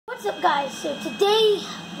What's up, guys? So today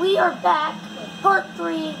we are back with part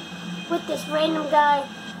 3 with this random guy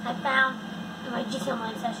I found in my GC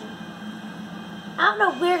Online session. I don't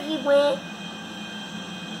know where he went.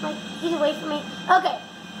 Like, he's away from me. Okay,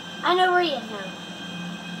 I know where he is now.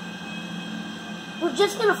 We're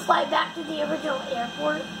just gonna fly back to the original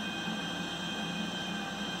airport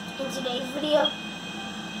in today's video.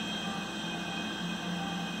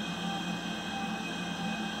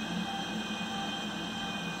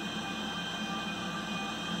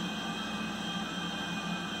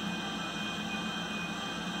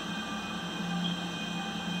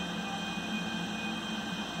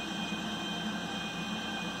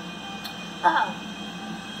 Uh-oh.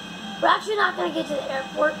 We're actually not going to get to the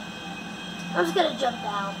airport. I'm just going to jump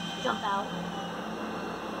out.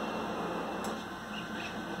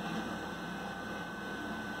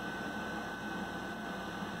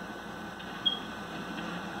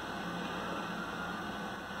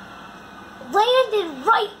 Landed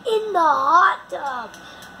right in the hot tub.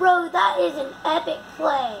 Bro, that is an epic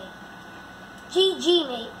play. GG,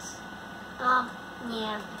 mates.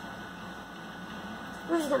 Yeah.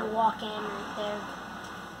 We're just gonna walk in right there.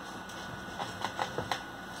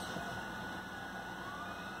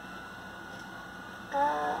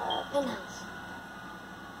 Penthouse.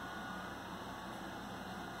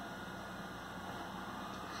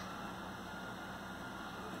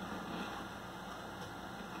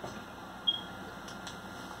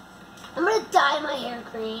 I'm gonna dye my hair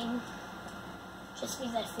green, just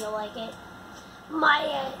because I feel like it.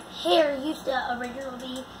 My hair used to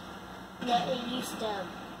originally it used to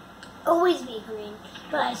always be green,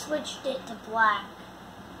 but I switched it to black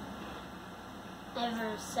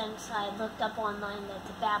ever since I looked up online that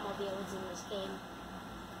the Batmobile was in this game.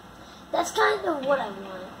 That's kind of what I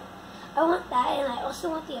want. I want that, and I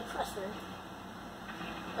also want the Oppressor.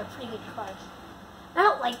 They're pretty good cars. I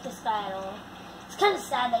don't like this guy at all. It's kind of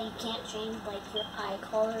sad that you can't change like your eye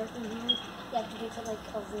color in here. You have to go to like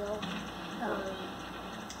a real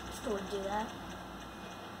store to do that.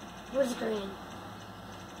 Where's green?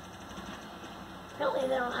 Apparently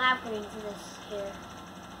they don't have green for this here.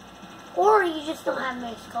 Or you just don't have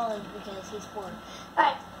mixed colors because he's poor.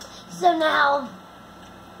 Alright, so now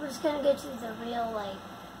we're just gonna go to the real like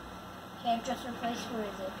hairdresser place. Where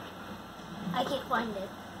is it? I can't find it.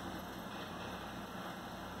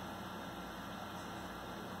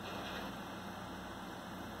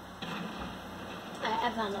 Alright,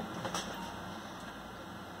 I found it.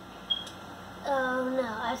 Oh no,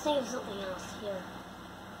 I was thinking of something else here.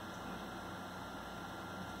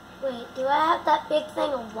 Wait, do I have that big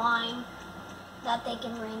thing of wine that they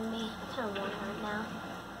can bring me? I kind of want it right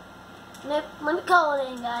now. Let me call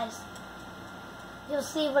it in, guys. You'll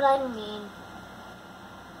see what I mean.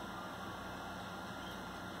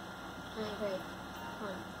 Alright, great. Come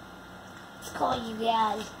on. Let's call you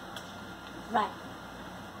guys. Right.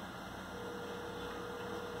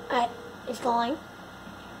 Alright, it's calling.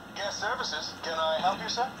 Guest services, can I help you,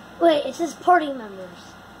 sir? Wait, it says party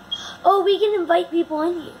members. Oh, we can invite people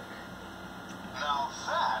in here. Now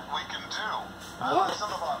that we can do. I'll have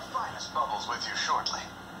some of our finest bubbles with you shortly.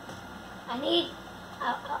 I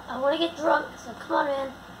want to get drunk, so come on,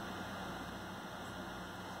 man.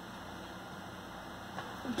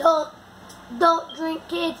 Don't drink,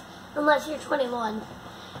 kids, unless you're 21.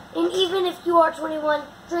 And even if you are 21,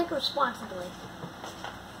 drink responsibly.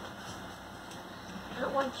 I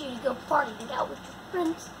don't want you to go partying out with your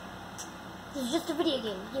friends. This is just a video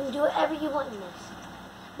game. You can do whatever you want in this.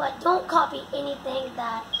 But don't copy anything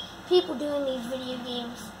that people do in these video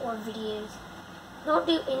games or videos. Don't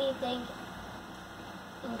do anything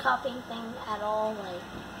in copying things at all.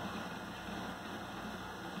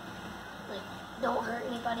 Like don't hurt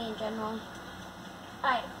anybody in general.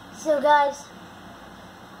 Alright, so guys,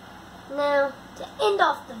 now to end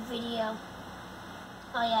off the video.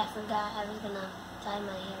 Oh yeah, I forgot I was gonna dye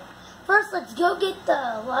my hair. First, let's go get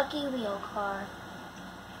the Lucky Wheel car.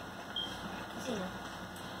 Casino.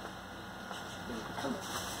 Come on.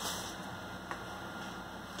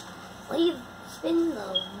 Spin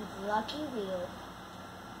the Lucky Wheel.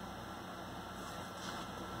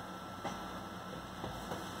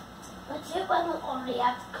 Let's hope I don't already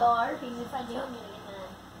have the car, because if I do, I'm gonna get mad.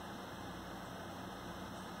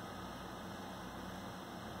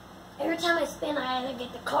 Every time I spin, I either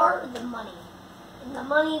get the car or the money. And the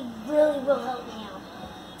money really will help me out.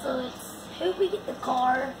 So let's hope we get the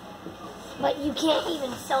car, but you can't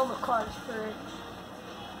even sell the cars for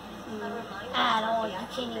at all. You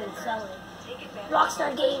can't even sell it.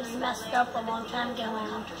 Rockstar Games messed up a long time ago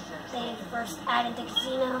when they first added the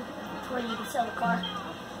casino to where you can sell the car.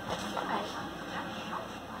 Alright.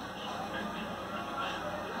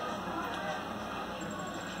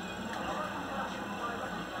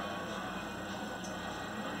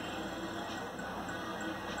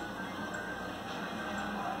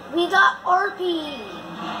 We got RP.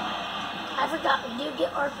 I forgot, we do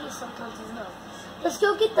get RP sometimes as well. Let's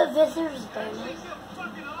go get the visitors bonus.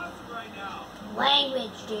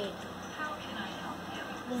 Language, dude.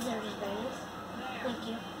 Visitors bonus. Thank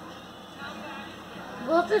you.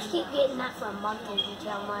 We'll just keep getting that for a month in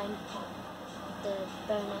GTA Online. The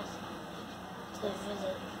bonus to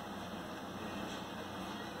visit.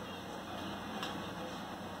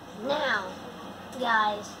 Now,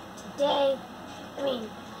 guys, today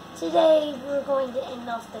we're going to end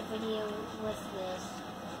off the video with this.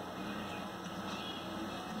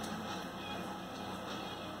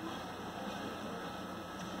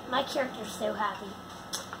 My character's so happy.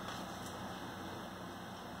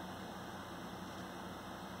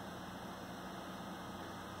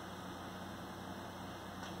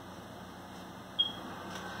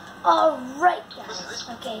 Alright, guys.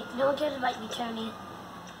 Okay, no one cares about you, Tony.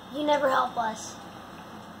 You never help us.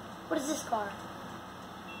 What is this car?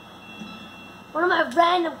 One of my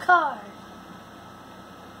random cars.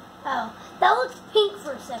 Oh, that looks pink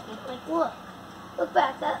for a second. Like, look. Look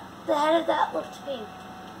back. The head of that looked pink.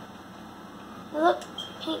 It looked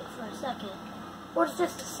pink for a second. Or it's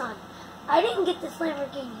just the sun. I didn't get this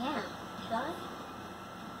Lamborghini out, did I?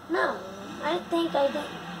 No, I think I didn't.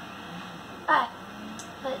 Alright,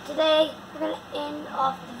 but today we're going to end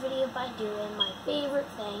off the video by doing my favorite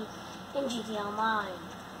thing in GTA Online.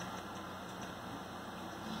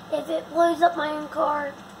 If it blows up my own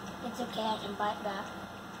car, it's okay, I can buy it back.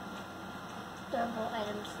 Durable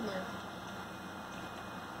items, no.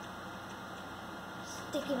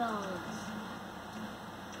 Stick it on.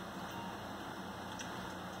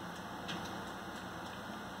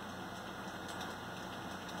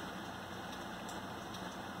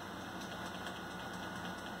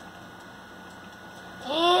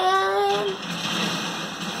 And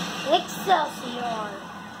Excelsior.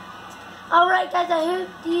 Alright guys, I hope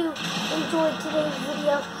you enjoyed today's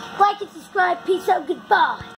video. Like and subscribe. Peace out. Goodbye.